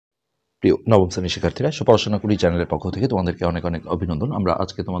প্রিয় নবম শ্রেণীর শিক্ষার্থীরা, পড়াশোনা করি চ্যানেলের পক্ষ থেকে তোমাদেরকে অনেক অনেক অভিনন্দন। আমরা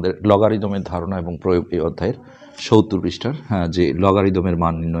আজকে তোমাদের লগারিদমের ধারণা এবং প্রয়োগ এই অধ্যায়ের ৭০ পৃষ্ঠার যে লগারিদমের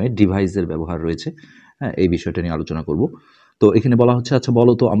মান নির্ণয়ে ডিভাইসের ব্যবহার রয়েছে, এই বিষয়টা নিয়ে আলোচনা করব। তো এখানে বলা হচ্ছে, আচ্ছা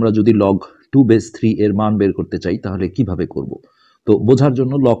বলো তো, আমরা যদি লগ 2/3 এর মান বের করতে চাই তাহলে কিভাবে করব। তো বোঝার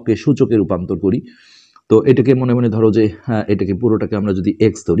জন্য লগকে সূচকে রূপান্তর করি। তো এটাকে মনে মনে ধরো যে এটাকে পুরোটাকে আমরা যদি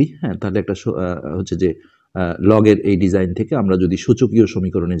এক্স ধরি, তাহলে একটা হচ্ছে যে লগের এই ডিজাইন থেকে আমরা যদি সূচকীয়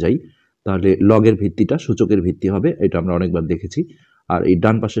সমীকরণে যাই তাহলে লগের ভিত্তিটা সূচকের ভিত্তি হবে, এটা আমরা অনেকবার দেখেছি। আর এই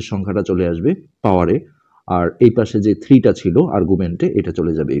ডান পাশের সংখ্যাটা চলে আসবে পাওয়ারে, আর এই পাশে যে 3টা ছিল আর্গুমেন্টে এটা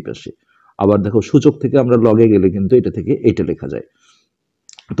চলে যাবে এই পাশে। আবার দেখো সূচক থেকে আমরা লগে গেলে কিন্তু এটা থেকে এটা লেখা যায়।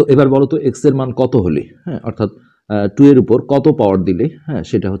 তো এবার বলো তো এক্স এর মান কত হলে, অর্থাৎ 2 এর উপর কত পাওয়ার দিলে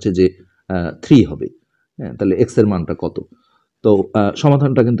সেটা হচ্ছে যে 3 হবে। তাহলে এক্স এর মানটা কত। তো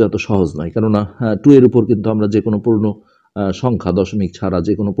সমাধানটা কিন্তু এত সহজ নয়, কেননা 2 এর উপর কিন্তু আমরা যে কোনো পূর্ণ সংখ্যা, দশমিক ছাড়া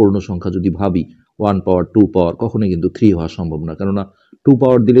যে কোনো পূর্ণ সংখ্যা যদি ভাবি 1 পাওয়ার 2 পাওয়ার, কখনোই কিন্তু 3 হওয়া সম্ভব না, কেননা 2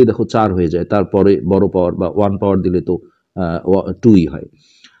 পাওয়ার দিলেই দেখো 4 হয়ে যায়, তারপরে বড় পাওয়ার বা 1 পাওয়ার দিলে তো 2ই হয়।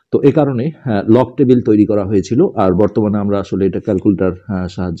 তো এই কারণে লগ টেবিল তৈরি করা হয়েছিল, আর বর্তমানে আমরা আসলে এটা ক্যালকুলেটর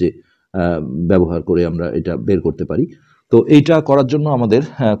সাহায্যে ব্যবহার করে আমরা এটা বের করতে পারি। তো এইটা করার জন্য আমাদের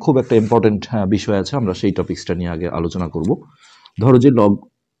খুব একটা ইম্পর্টেন্ট বিষয় আছে, আমরা সেই টপিক্সটা নিয়ে আগে আলোচনা করব। ধরো যে লগ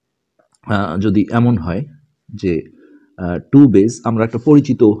যদি এমন হয় যে 2 বেস, আমরা একটা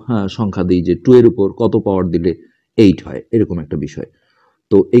পরিচিত সংখ্যা দিই যে 2 এর উপর কত পাওয়ার দিলে 8 হয়, এরকম একটা বিষয়।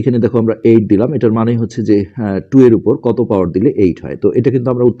 তো এইখানে দেখো আমরা 8 দিলাম, এটার মানে হচ্ছে যে 2 এর উপর কত পাওয়ার দিলে 8 হয়। তো এটা কিন্তু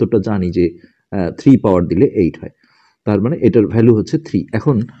আমরা উত্তরটা জানি যে 3 পাওয়ার দিলে 8 হয়, তার মানে এটার ভ্যালু হচ্ছে 3।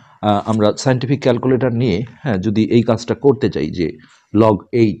 এখন আমরা সায়েন্টিফিক ক্যালকুলেটর নিয়ে যদি এই কাজটা করতে চাই যে লগ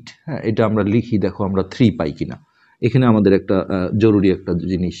 8, এটা আমরা লিখি, দেখো আমরা 3 পাই কিনা। এখানে আমাদের একটা জরুরি একটা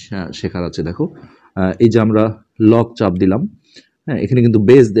জিনিস শেখার আছে। দেখো এই যে আমরা লগ চাপ দিলাম, এখানে কিন্তু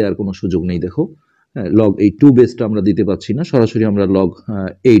বেস দেওয়ার কোনো সুযোগ নেই। দেখো লগ এই 2 বেসটা আমরা দিতে পারছি না, সরাসরি আমরা লগ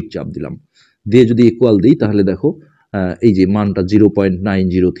 8 চাপ দিলাম, দিয়ে যদি ইকুয়াল দিই তাহলে দেখো এই যে মানটা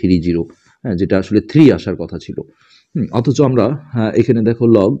 0.9030, যেটা আসলে 3 আসার কথা ছিল। অথচ আমরা এখানে দেখো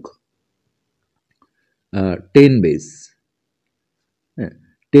লগ 10 বেস,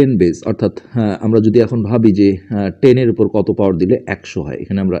 10 বেস অর্থাৎ আমরা যদি এখন ভাবি যে 10 এর উপর কত পাওয়ার দিলে 100 হয়,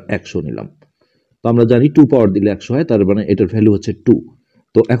 এখানে আমরা 100 নিলাম। তো আমরা জানি 2 পাওয়ার দিলে 100 হয়, তার মানে এটার ভ্যালু হচ্ছে 2।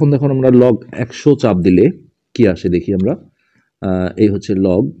 তো এখন দেখুন আমরা লগ 100 চাপ দিলে কি আসে দেখি আমরা। এই হচ্ছে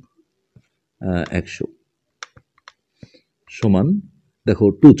লগ 100 সমান দেখো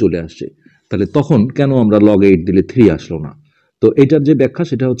 2 চলে আসছে। তাহলে তখন কেন আমরা লগ 8 দিলে 3 আসলো না? তো এটার যে ব্যাখ্যা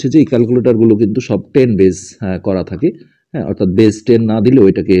সেটা হচ্ছে যে এই ক্যালকুলেটরগুলো কিন্তু সব 10 বেস করা থাকে, অর্থাৎ বেস 10 না দিলেও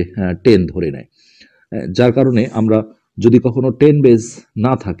এটাকে 10 ধরে নেয়। যার কারণে আমরা যদি কখনো 10 বেস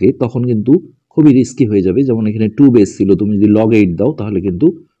না থাকে তখন কিন্তু খুবই রিস্কি হয়ে যাবে। যেমন এখানে 2 বেস ছিল, তুমি যদি লগ 8 দাও তাহলে কিন্তু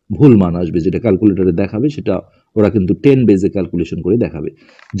ভুল মান আসবে, যেটা ক্যালকুলেটরে দেখাবে সেটা ওরা কিন্তু 10 বেসে ক্যালকুলেশন করে দেখাবে।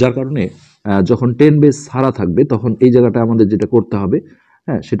 যার কারণে যখন 10 বেস ছাড়া থাকবে তখন এই জায়গাটা আমাদের যেটা করতে হবে,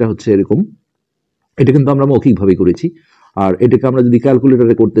 সেটা হচ্ছে এরকম। এটা কিন্তু আমরা মৌখিকভাবে করেছি, আর এটাকে আমরা যদি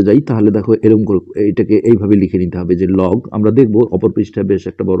ক্যালকুলেটরে করতে যাই তাহলে দেখো এরকম করে এটাকে এইভাবে লিখে নিতে হবে যে লগ, আমরা দেখবো অপর পৃষ্ঠায় বেশ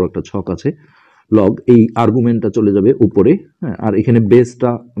একটা বড় একটা ছক আছে, লগ এই আর্গুমেন্টটা চলে যাবে উপরে, আর এখানে বেসটা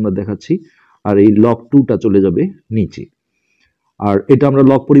আমরা দেখাচ্ছি, আর এই লগ 2টা চলে যাবে নিচে। আর এটা আমরা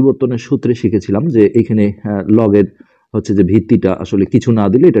লগ পরিবর্তনের সূত্রে শিখেছিলাম যে এখানে লগের হচ্ছে যে ভিত্তিটা আসলে কিছু না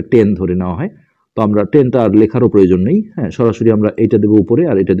দিলে এটা 10 ধরে নেওয়া হয়। তো আমরা 10টা আর লেখারও প্রয়োজন নেই, সরাসরি আমরা এটা দেবো উপরে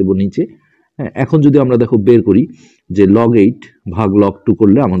আর এটা দেবো নিচে। এখন যদি আমরা দেখো বের করি যে লগ 8 ভাগ লগ 2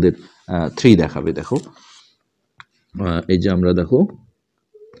 করলে আমাদের 3 দেখাবে। দেখো এই যে আমরা দেখো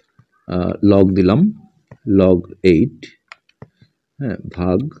লগ দিলাম লগ 8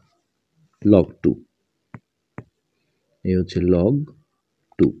 ভাগ লগ 2, এই হচ্ছে লগ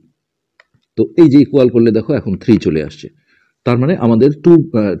 2। তো এই যে ইকুয়াল করলে দেখো এখন 3 চলে আসছে। তার মানে আমাদের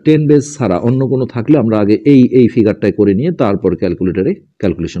 10 বেস ছাড়া অন্য কোনো থাকলে আমরা আগে এই ফিগারটাই করে নিয়ে তারপর ক্যালকুলেটরে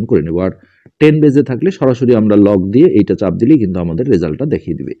ক্যালকুলেশন করে নেব। আর 10 বেসে থাকলে সরাসরি আমরা লগ দিয়ে এইটা চাপ দিলেই কিন্তু আমাদের রেজাল্টটা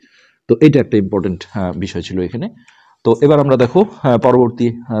দেখিয়ে দিবে। তো এটা একটা ইম্পর্টেন্ট বিষয় ছিল এখানে। তো এবার আমরা দেখো পরবর্তী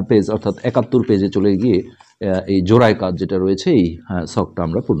পেজ অর্থাৎ 71 পেজে চলে গিয়ে এই জোড়ায় কাজ যেটা রয়েছে এই ছকটা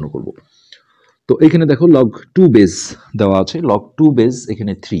আমরা পূর্ণ করব। তো এখানে দেখো লগ 2 বেস দেওয়া আছে, লগ 2 বেস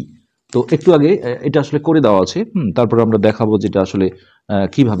এখানে 3। তো একটু আগে এটা আসলে করে দেওয়া আছে, তারপর আমরা দেখাবো যেটা আসলে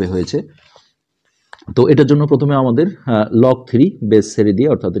কিভাবে হয়েছে। তো এটার জন্য প্রথমে আমাদের লগ 3 বেস ছেড়ে দিয়ে,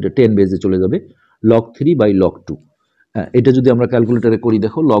 অর্থাৎ এটা 10 বেসে চলে যাবে, লগ 3 বাই লগ 2। এটা যদি আমরা ক্যালকুলেটরে করি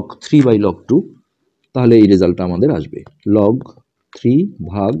দেখো লগ 3 বাই লগ 2, তাহলে এই রেজাল্টটা আমাদের আসবে লগ 3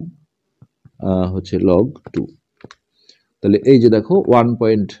 ভাগ হচ্ছে লগ 2। তাহলে এই যে দেখো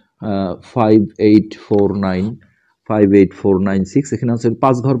 1.5849 1.58496 এখানে আছে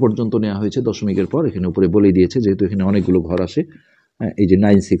 5 ঘর পর্যন্ত নেওয়া হয়েছে দশমিকের পর, এখানে উপরে বলে দিয়েছে যেহেতু এখানে অনেকগুলো ঘর আসে। হ্যাঁ, এই যে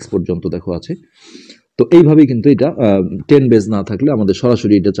 96 পর্যন্ত দেখো আছে। তো এইভাবেই কিন্তু এটা 10 বেজ না থাকলে আমাদের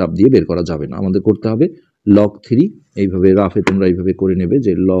সরাসরি এটা চাপ দিয়ে বের করা যাবে না, আমাদের করতে হবে log 3। এইভাবে রাফে তোমরা এইভাবে করে নেবে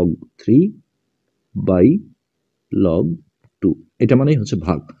যে log 3 বাই log 2, এটা মানেই হচ্ছে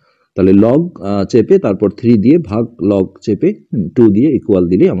ভাগ। তাহলে log চেপে তারপর 3 দিয়ে ভাগ log চেপে 2 দিয়ে ইকুয়াল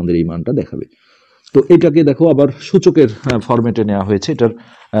দিলে আমাদের এই মানটা দেখাবে। তো এটাকে দেখো আবার সূচকের ফরম্যাটে নেওয়া হয়েছে। এটার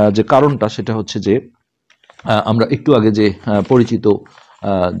যে কারণটা সেটা হচ্ছে যে আমরা একটু আগে যে পরিচিত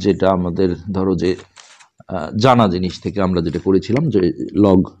যেটা আমাদের ধরো যে জানা জিনিস থেকে আমরা যেটা করেছিলাম যে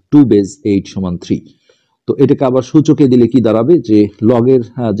log 2 বেজ 8 সমান 3। তো এটাকে আবার সূচকে দিলে কি দাঁড়াবে যে লগের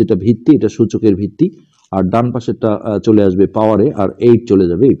যেটা ভিত্তি এটা সূচকের ভিত্তি, আর ডান পাশেরটা চলে আসবে পাওয়ারে, আর 8 চলে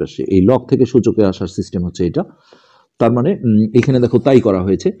যাবে এই পাশে। এই লগ থেকে সূচকে আসার সিস্টেম হচ্ছে এটা। তার মানে এখানে দেখো তাই করা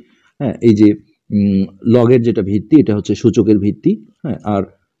হয়েছে। হ্যাঁ, এই যে লগের যেটা ভিত্তি এটা হচ্ছে সূচকের ভিত্তি। হ্যাঁ, আর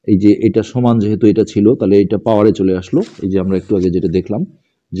এই যে এটা সমান যেহেতু এটা ছিল তাহলে এটা পাওয়ারে চলে আসলো। এই যে আমরা একটু আগে যেটা দেখলাম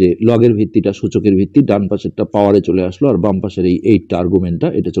যে লগের ভিত্তিটা সূচকের ভিত্তি, ডান পাশেরটা পাওয়ারে চলে আসলো, আর বাম পাশের এই 8টা আর্গুমেন্টটা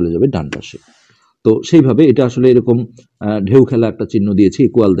এটা চলে যাবে ডান পাশে। তো সেইভাবে এটা আসলে এরকম ঢেউ খেলা একটা চিহ্ন দিয়েছি,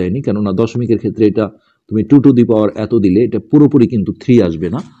 ইকুয়াল দেয়নি, কেননা দশমিকের ক্ষেত্রে এটা তুমি 2 টু দি পাওয়ার এত দিলে এটা পুরোপুরি কিন্তু 3 আসবে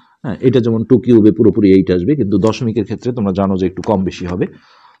না। হ্যাঁ, এটা যেমন 2 কিউবে পুরোপুরি 8 আসবে, কিন্তু দশমিকের ক্ষেত্রে তোমরা জানো যে একটু কম বেশি হবে।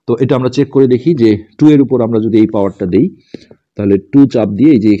 তো এটা আমরা চেক করে দেখি যে 2 এর উপর আমরা যদি এই পাওয়ারটা দেই তাহলে 2 চাপ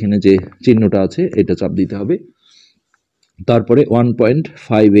দিয়ে এই যে এখানে যে চিহ্নটা আছে এটা চাপ দিতে হবে, তারপরে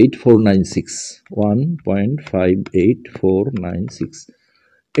 1.58496 1.58496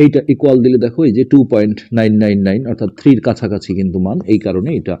 এইটা ইকুয়াল দিলে দেখো এই যে 2.999 অর্থাৎ 3 এর কাছাকাছি কিন্তু মান, এই কারণে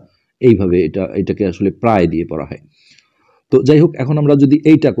এটা এইভাবে এটাকে আসলে প্রায় দিয়ে পড়া হয়। তো যাই হোক, এখন আমরা যদি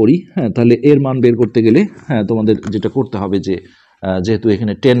এইটা করি, হ্যাঁ, তাহলে এর মান বের করতে গেলে হ্যাঁ তোমাদের যেটা করতে হবে যে যেহেতু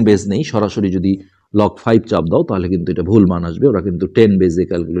এখানে 10 বেজ নেই, সরাসরি যদি log 5 চাপ দাও তাহলে কিন্তু এটা ভুল মান আসবে, ওরা কিন্তু 10 বেজে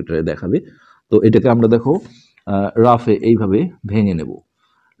ক্যালকুলেটরে দেখাবে। তো এটাকে আমরা দেখো রাফে এইভাবে ভেঙে নেব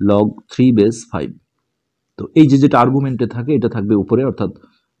log 3 বেজ 5। তো এই যে যেটা আর্গুমেন্টে থাকে এটা থাকবে উপরে, অর্থাৎ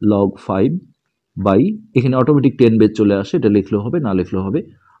log 5 বাই এখানে অটোমেটিক 10 বেজ চলে আসে, এটা লিখলেও হবে না লিখলেও হবে।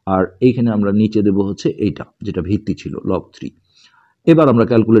 আর এইখানে আমরা নিচে দেব হচ্ছে এইটা যেটা ভিত্তি ছিল log 3। এবার আমরা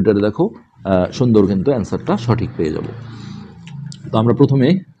ক্যালকুলেটরে দেখো সুন্দর কিন্তু অ্যান্সারটা সঠিক পেয়ে যাব। তো আমরা প্রথমে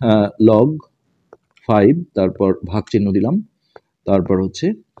log 5 তারপর ভাগ চিহ্ন দিলাম, তারপর হচ্ছে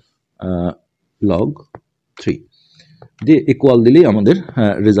log 3 দিয়ে ইকুয়াল দিলেই আমাদের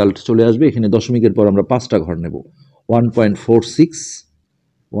রেজাল্ট চলে আসবে। এখানে দশমিকের পর আমরা 5টা ঘর নেব, 1.46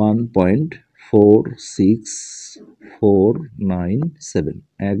 1.4649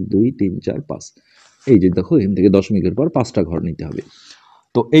 1 2 3 4 5। এই যে দেখো এখান থেকে দশমিকের পর 5টা ঘর নিতে হবে।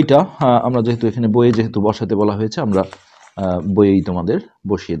 তো এইটা আমরা যেহেতু এখানে বইয়ে যেহেতু বসাতে বলা হয়েছে আমরা বইয়েই তোমাদের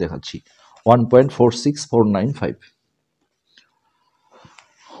বসিয়ে দেখাচ্ছি। 1.46495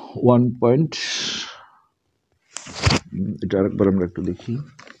 এটা আরেকবার আমরা একটু দেখি,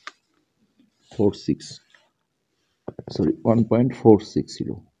 1.46 ছিল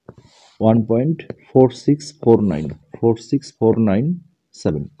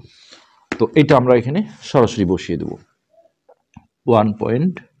 1.4649 তো এটা আমরা এখানে সরাসরি বসিয়ে দেব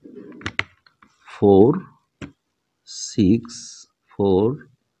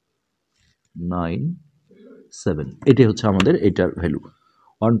 1.4649 এটাই হচ্ছে আমাদের এটার ভ্যালু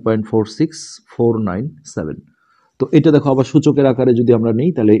 1.46497। তো এটা দেখো আবার সূচকের আকারে যদি আমরা নেই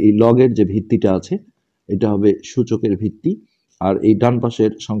তাহলে এই লগের যে ভিত্তিটা আছে এটা হবে সূচকের ভিত্তি, আর এই ডান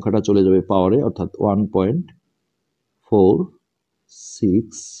পাশের সংখ্যাটা চলে যাবে পাওয়ারে, অর্থাৎ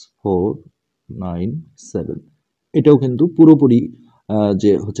 1.4649 এটাও কিন্তু পুরোপুরি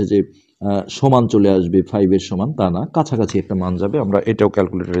যে হচ্ছে যে সমান চলে আসবে 5 এর সমান তা না, কাছাকাছি একটা মান যাবে। আমরা এটাও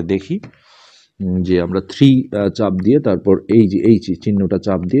ক্যালকুলেটরে দেখি যে আমরা 3 চাপ দিয়ে তারপর এই যে এই চিহ্নটা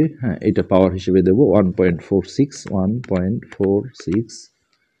চাপ দিয়ে হ্যাঁ এটা পাওয়ার হিসেবে দেব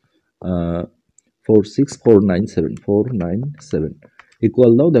 1.46497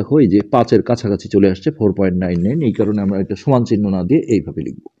 ইকুয়াল দাও, দেখো এই যে 5 এর কাছাকাছি চলে আসছে 4.99, এই কারণে আমরা এটা সমান চিহ্ন না দিয়ে এইভাবে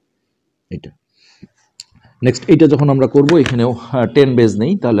লিখব এটা। নেক্সট এটা যখন আমরা করব এখানেও 10 বেজ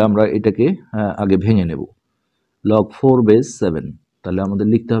নেই, তাহলে আমরা এটাকে আগে ভেঙে নেব log 4 বেজ 7, তাহলে আমাদের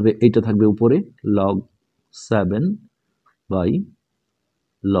লিখতে হবে এইটা থাকবে উপরে log 7 বাই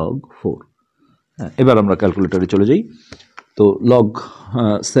log 4। হ্যাঁ, এবার আমরা ক্যালকুলেটরে চলে যাই। তো log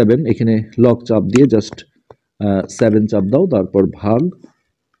 7 এখানে log চাপ দিয়ে জাস্ট 7 চাপ দাও, তারপর ভাগ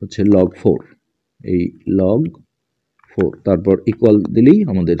হচ্ছে log 4, এই log 4 তারপর ইকুয়াল দিলেই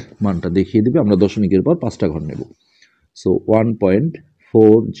আমাদের মানটা দেখিয়ে দেবে। আমরা দশমিকের পর 5টা ঘর নেব, সো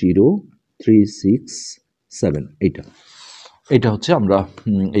 1.40367 এটা হচ্ছে আমরা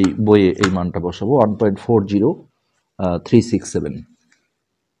এই বইয়ে এই মানটা বসাবো 1.40 367,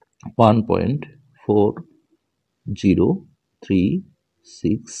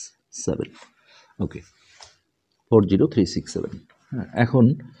 1.40367, ওকে, 40367। হ্যাঁ, এখন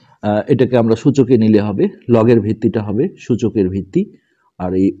এটাকে আমরা সূচকে নিলে হবে, লগের ভিত্তিটা হবে সূচকের ভিত্তি,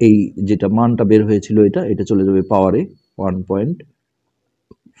 আর এই যেটা মানটা বের হয়েছিল এটা চলে যাবে পাওয়ারে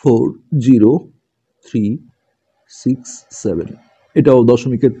 1.40367। এটাও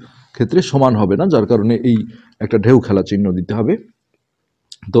দশমিকের ক্ষেত্রে সমান হবে না, যার কারণে এই একটা ঢেউ খেলা চিহ্ন দিতে হবে।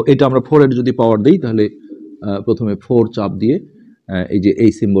 তো এটা আমরা 4 এর যদি পাওয়ার দিই তাহলে প্রথমে 4 চাপ দিয়ে এই যে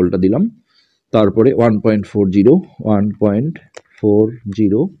এই সিম্বলটা দিলাম, তারপরে 1.40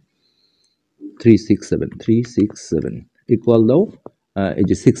 ইকুয়াল দাও এই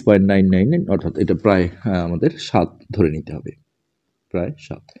যে 6.999, অর্থাৎ এটা প্রায় আমাদের 7 ধরে নিতে হবে, প্রায়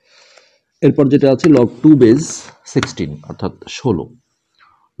 7। এরপর যেটা আছে log 2 বেস 16, অর্থাৎ 16।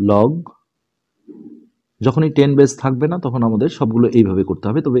 লগ যখনই 10 বেস থাকবে না তখন আমাদের সবগুলো এইভাবে করতে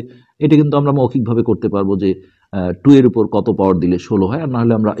হবে, তবে এটা কিন্তু আমরা মৌখিকভাবে করতে পারবো যে 2 এর উপর কত পাওয়ার দিলে 16 হয়, আর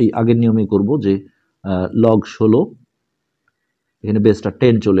নাহলে আমরা এই আগের নিয়মেই করব যে লগ 16, এখানে বেসটা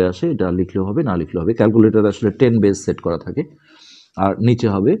 10 চলে আসে, এটা লিখলেও হবে না লিখলেও হবে, ক্যালকুলেটর আসলে 10 বেস সেট করা থাকে, আর নিচে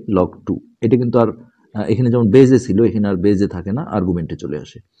হবে লগ 2। এটা কিন্তু আর এখানে যেমন বেজে ছিল এখানে আর বেজে থাকে না, আর্গুমেন্টে চলে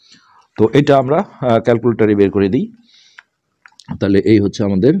আসে। তো এটা আমরা ক্যালকুলেটরে বের করে দিই, তাহলে এই হচ্ছে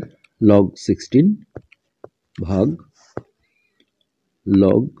আমাদের log 16 ভাগ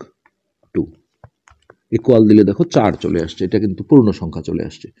log 2 ইকুয়াল দিলে দেখো 4 চলে আসছে, এটা কিন্তু পূর্ণ সংখ্যা চলে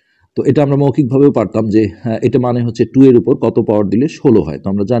আসছে। তো এটা আমরা মৌখিকভাবেও পারতাম যে এটা মানে হচ্ছে 2 এর উপর কত পাওয়ার দিলে 16 হয়, তো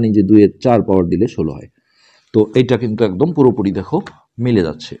আমরা জানি যে 2 এর 4 পাওয়ার দিলে 16 হয়। তো এটা কিন্তু একদম পুরোপুরি দেখো মিলে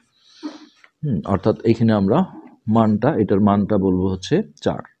যাচ্ছে। অর্থাৎ এখানে আমরা এটার মানটা বলবো হচ্ছে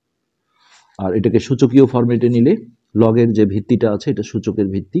 4। আর এটাকে সূচকীয় ফরম্যাটে নিলে লগের যে ভিত্তিটা আছে এটা সূচকের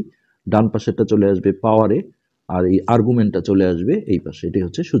ভিত্তি, ডান পাশেরটা চলে আসবে পাওয়ারে, আর এই আর্গুমেন্টটা চলে আসবে এই পাশে, এটাই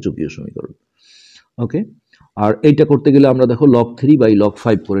হচ্ছে সূচকীয় সমীকরণ। ওকে, আর এইটা করতে গেলে আমরা দেখো log 3 বাই log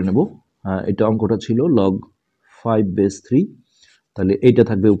 5 করে নেব। এটা অঙ্কটা ছিল log 5 বেস 3, তাহলে এইটা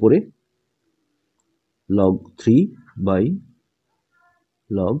থাকবে উপরে log 3 বাই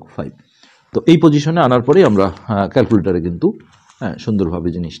log 5। তো এই পজিশনে আনার পরে আমরা ক্যালকুলেটরে কিন্তু সুন্দরভাবে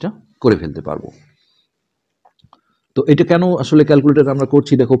জিনিসটা করে ফেলতে পারবো। তো এটা কেন আসলে ক্যালকুলেটর আমরা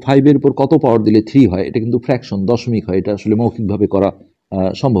করছি, দেখো 5 এর উপর কত পাওয়ার দিলে 3 হয়, এটা কিন্তু ফ্র্যাকশন, দশমিক হয়, এটা আসলে মৌখিকভাবে করা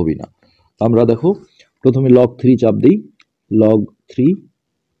সম্ভবই না। আমরা দেখো প্রথমে log 3 চাপ দিই, log 3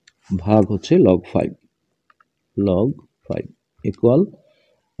 ভাগ হচ্ছে log 5 ইকুয়াল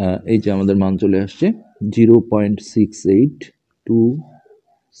এই যে আমাদের মান চলে আসছে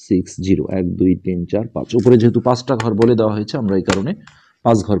 0.68260, 1 2 3 4 5, উপরে যেহেতু 5টা ঘর বলে দেওয়া হয়েছে আমরা এই কারণে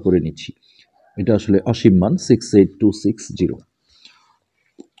 5 ঘর করে নিচ্ছি, এটা আসলে অসীম মান 68260।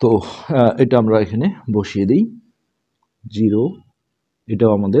 তো এটা আমরা এখানে বসিয়ে দিই 0,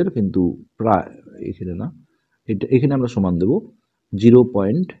 এটাও আমাদের কিন্তু প্রায় এখানে না, এখানে আমরা সমান দেব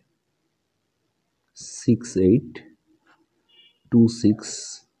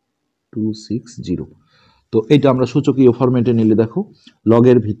 0.6826260। তো এটা আমরা সূচকীয় ফরম্যাটে নিলে দেখো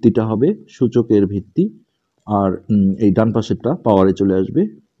লগের ভিত্তিটা হবে সূচকের ভিত্তি, আর এই ডান পাশেরটা পাওয়ারে চলে আসবে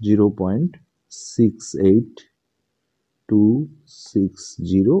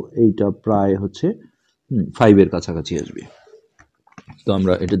 0.68260, এইটা প্রায় হচ্ছে 5 এর কাছাকাছি আসবে। তো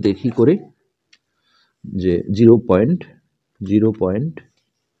আমরা এটা দেখি করে যে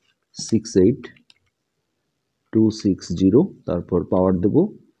 0.68260, তারপর পাওয়ার দেব,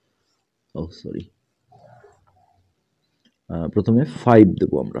 প্রথমে 5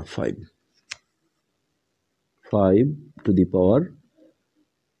 দেব আমরা, 5 টু দি পাওয়ার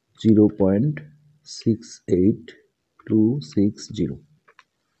 0.68260।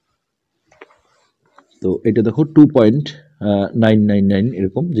 তো এটা দেখো 2.999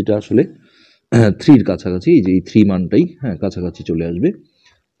 এরকম, যেটা আসলে 3 কাছাকাছি, এই যে 3 মানটাই কাছাকাছি চলে আসবে,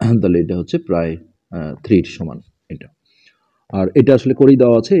 তাহলে এটা হচ্ছে প্রায় 3 সমান এটা। আর এটা আসলে করেই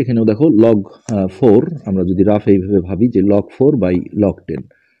দেওয়া আছে, এখানেও দেখো log 4, আমরা যদি রাফ এইভাবে ভাবি যে log 4 বাই log 10,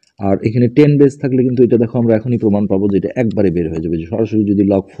 আর এখানে 10 বেস থাকলে কিন্তু এটা দেখো আমরা এখনই প্রমাণ পাবো যে এটা একবারে বের হয়ে যাবে, যে সরাসরি যদি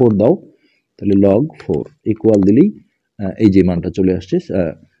log 4 দাও তাহলে log 4 ইকুয়াল দিলেই এই যে মানটা চলে আসছে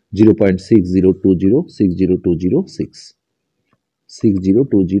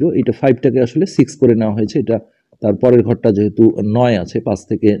 0.60206, এটা 5টাকে আসলে 6 করে নেওয়া হয়েছে, এটা তার পরের ঘরটা যেহেতু 9 আছে, 5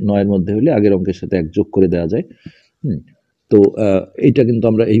 থেকে 9 এর মধ্যে হলে আগের অঙ্কের সাথে 1 যোগ করে দেওয়া যায়। তো এইটা কিন্তু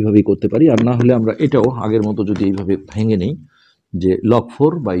আমরা এইভাবেই করতে পারি, আর না হলে আমরা এটাও আগের মতো যদি এইভাবে ভেঙে নেই যে log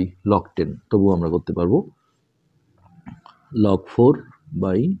 4 বাই log 10, তবুও আমরা করতে পারবো log 4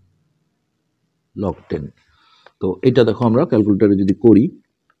 বাই log 10। তো এটা দেখো আমরা ক্যালকুলেটরে যদি করি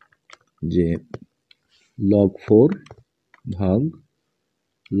যে log 4 ভাগ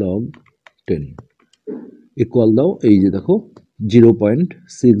log 10 ইকুয়াল দাও, এই যে দেখো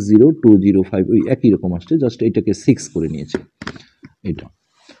 0.60205, ওই একই রকম আসছে, জাস্ট এটাকে 6 করে নিয়েছে এটা।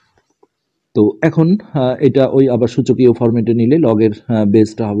 তো এখন এটা ওই আবার সূচকীয় ফরম্যাটে নিলে লগের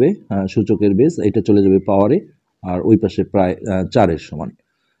বেসটা হবে, সূচকের বেস এটা চলে যাবে পাওয়ারে, আর ওই পাশে প্রায় 4-এর সমান।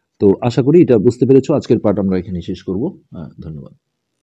 তো আশা করি এটা বুঝতে পেরেছো। আজকের পার্ট আমরা এখানে শেষ করব। ধন্যবাদ।